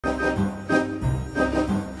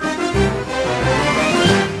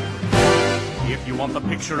want the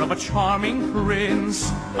picture of a charming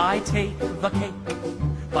prince, I take the cake.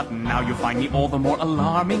 But now you find me all the more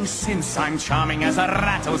alarming, since I'm charming as a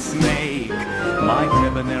rattlesnake. My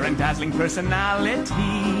debonair and dazzling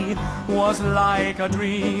personality was like a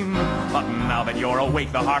dream. But now that you're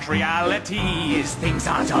awake, the harsh reality is things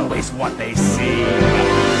aren't always what they seem.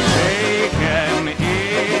 Taken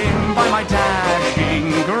in by my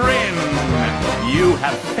dashing grin, you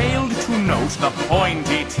have failed to note the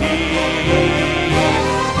pointy teeth.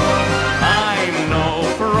 I'm no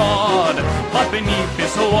fraud, but beneath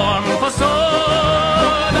this warm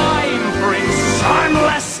facade, I'm Prince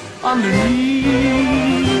Charmless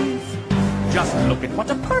underneath. Just look at what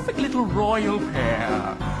a perfect little royal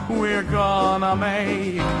pair we're gonna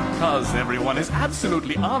make. 'Cause everyone is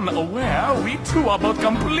absolutely unaware we two are both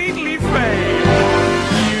completely fake.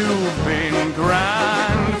 You've been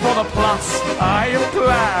grand for the plots I have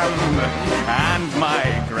planned, and my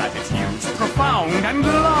gratitude's profound and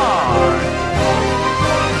large.